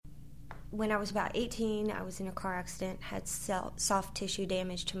When I was about 18, I was in a car accident, had soft tissue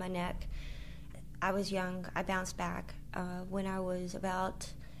damage to my neck. I was young. I bounced back. When I was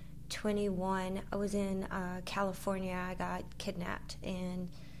about 21, I was in California. I got kidnapped and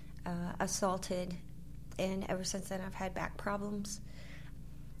assaulted, and ever since then I've had back problems.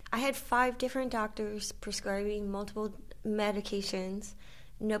 I had 5 different doctors prescribing multiple medications.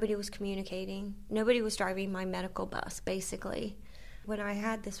 Nobody was communicating. Nobody was driving my medical bus, basically. When I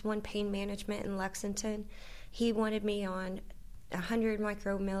had this one pain management in Lexington, he wanted me on 100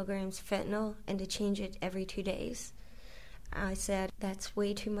 micromilligrams fentanyl and to change it every 2 days. I said, that's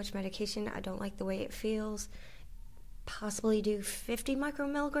way too much medication. I don't like the way it feels. Possibly do 50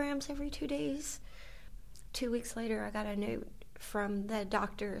 micromilligrams every 2 days. 2 weeks later, I got a note from the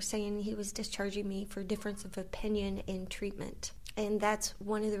doctor saying he was discharging me for difference of opinion in treatment. And that's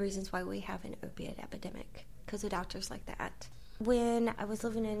one of the reasons why we have an opiate epidemic, because of doctors like that. When I was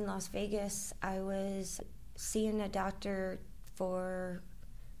living in Las Vegas, I was seeing a doctor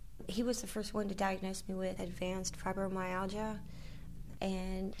he was the first one to diagnose me with advanced fibromyalgia,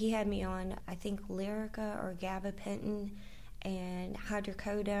 and he had me on, I think, Lyrica or gabapentin and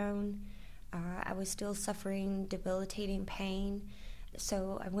hydrocodone. I was still suffering debilitating pain,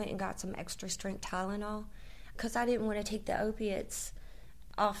 so I went and got some extra strength Tylenol because I didn't want to take the opiates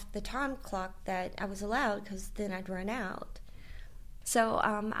off the time clock that I was allowed, because then I'd run out. So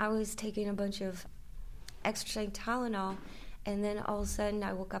I was taking a bunch of extra strength Tylenol, and then all of a sudden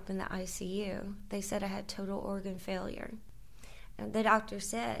I woke up in the ICU. They said I had total organ failure. And the doctor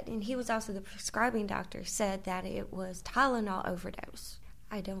said, and he was also the prescribing doctor, said that it was Tylenol overdose.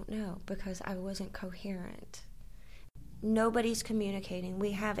 I don't know, because I wasn't coherent. Nobody's communicating.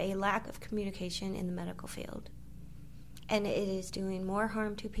 We have a lack of communication in the medical field, and it is doing more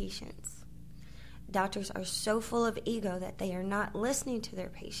harm to patients. Doctors are so full of ego that they are not listening to their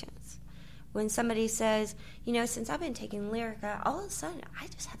patients. When somebody says, since I've been taking Lyrica, all of a sudden I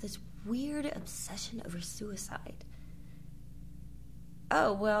just have this weird obsession over suicide.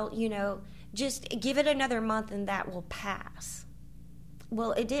 Oh, well, just give it another month and that will pass.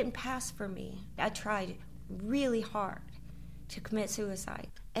 Well, it didn't pass for me. I tried really hard to commit suicide,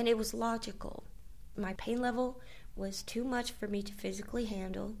 and it was logical. My pain level was too much for me to physically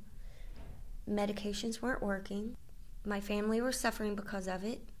handle. Medications weren't working. My family were suffering because of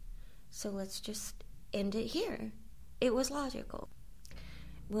it. So let's just end it here. It was logical.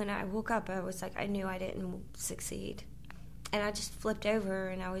 When I woke up, I was like, I knew I didn't succeed. And I just flipped over,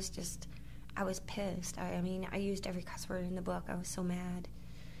 and I was pissed. I used every cuss word in the book. I was so mad.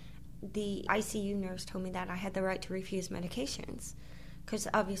 The ICU nurse told me that I had the right to refuse medications, because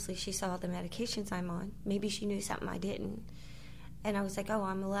obviously she saw the medications I'm on. Maybe she knew something I didn't. And I was like, oh,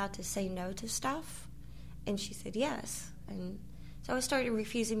 I'm allowed to say no to stuff? And she said yes. And so I started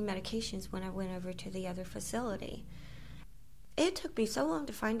refusing medications when I went over to the other facility. It took me so long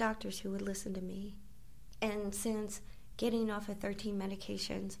to find doctors who would listen to me. And since getting off of 13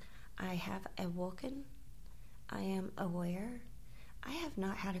 medications, I have awoken. I am aware. I have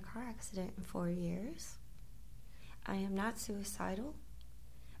not had a car accident in 4 years. I am not suicidal.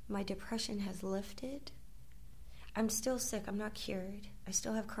 My depression has lifted. I'm still sick. I'm not cured. I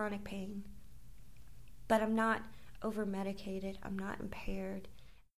still have chronic pain. But I'm not over-medicated. I'm not impaired.